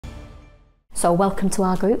So welcome to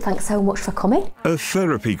our group, thanks so much for coming. A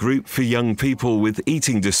therapy group for young people with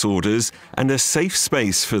eating disorders and a safe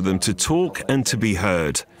space for them to talk and to be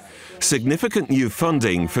heard. Significant new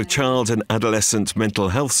funding for child and adolescent mental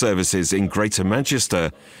health services in Greater Manchester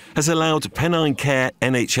has allowed Pennine Care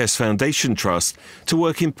NHS Foundation Trust to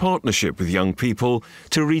work in partnership with young people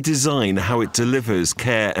to redesign how it delivers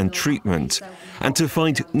care and treatment and to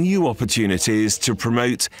find new opportunities to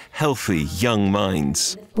promote healthy young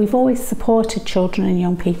minds. We've always supported children and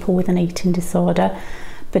young people with an eating disorder,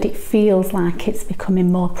 but it feels like it's becoming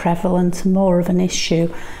more prevalent and more of an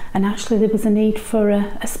issue. And actually there was a need for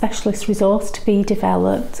a specialist resource to be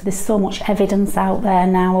developed. There's so much evidence out there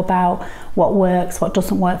now about what works, what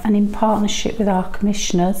doesn't work. And in partnership with our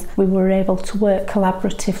commissioners, we were able to work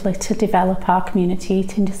collaboratively to develop our community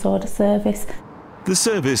eating disorder service. The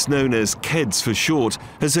service, known as CEDS for short,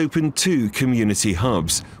 has opened 2 community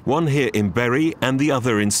hubs, one here in Bury and the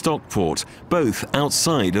other in Stockport, both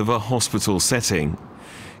outside of a hospital setting.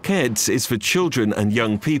 CEDS is for children and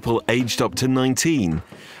young people aged up to 19,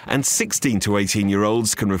 and 16 to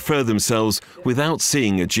 18-year-olds can refer themselves without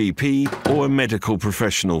seeing a GP or a medical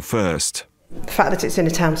professional first. The fact that it's in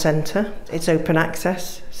a town centre, it's open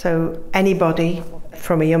access, so anybody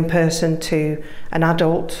from a young person to an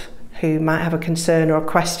adult who might have a concern or a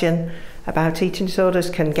question about eating disorders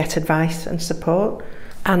can get advice and support.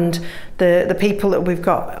 And the people that we've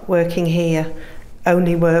got working here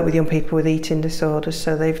only work with young people with eating disorders,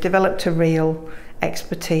 so they've developed a real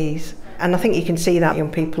expertise. And I think you can see that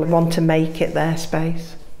young people want to make it their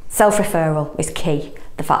space. Self-referral is key.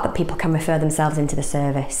 The fact that people can refer themselves into the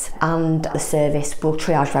service, and the service will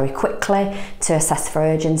triage very quickly to assess for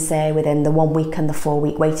urgency within the 1 week and the 4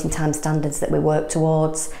 week waiting time standards that we work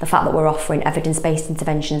towards. The fact that we're offering evidence-based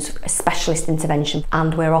interventions, a specialist intervention,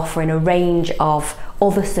 and we're offering a range of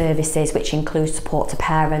other services which include support to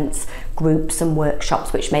parents, groups and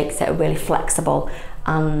workshops, which makes it a really flexible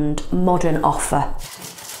and modern offer.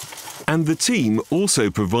 And the team also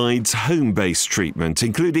provides home-based treatment,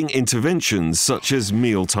 including interventions such as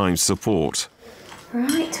mealtime support. Right,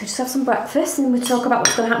 we'll just have some breakfast and we'll talk about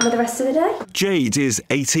what's going to happen with the rest of the day. Jade is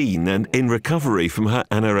 18 and in recovery from her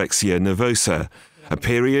anorexia nervosa. A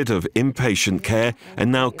period of inpatient care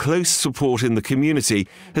and now close support in the community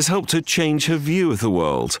has helped her change her view of the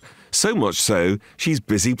world. So much so, she's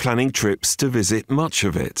busy planning trips to visit much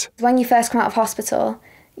of it. When you first come out of hospital,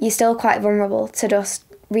 you're still quite vulnerable to just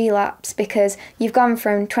relapse, because you've gone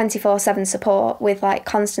from 24/7 support with like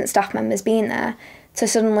constant staff members being there to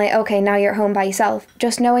suddenly, okay, now you're at home by yourself.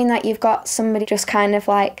 Just knowing that you've got somebody just kind of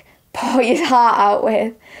like pour your heart out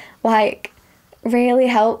with, like, really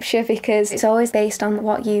helps you, because it's always based on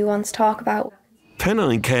what you want to talk about.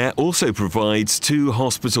 Pennine Care also provides 2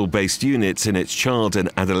 hospital-based units in its Child and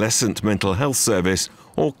Adolescent Mental Health Service,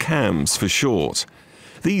 or CAMS for short.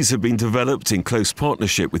 These have been developed in close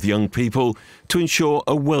partnership with young people to ensure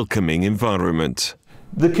a welcoming environment.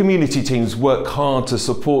 The community teams work hard to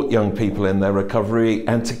support young people in their recovery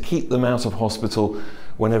and to keep them out of hospital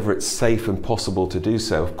whenever it's safe and possible to do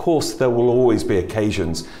so. Of course, there will always be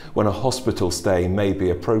occasions when a hospital stay may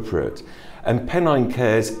be appropriate. And Pennine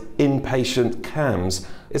Care's inpatient CAMS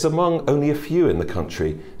is among only a few in the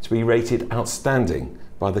country to be rated outstanding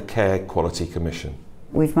by the Care Quality Commission.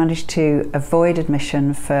 We've managed to avoid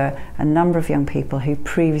admission for a number of young people who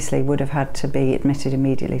previously would have had to be admitted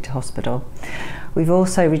immediately to hospital. We've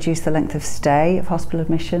also reduced the length of stay of hospital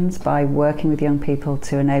admissions by working with young people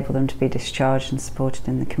to enable them to be discharged and supported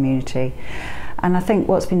in the community. And I think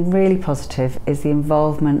what's been really positive is the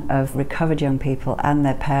involvement of recovered young people and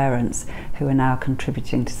their parents who are now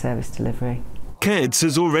contributing to service delivery. CEDS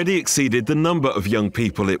has already exceeded the number of young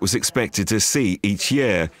people it was expected to see each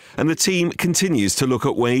year, and the team continues to look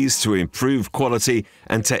at ways to improve quality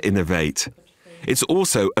and to innovate. It's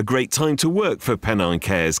also a great time to work for Pennine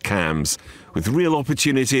Care's CAMS, with real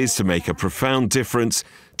opportunities to make a profound difference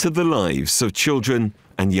to the lives of children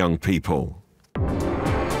and young people.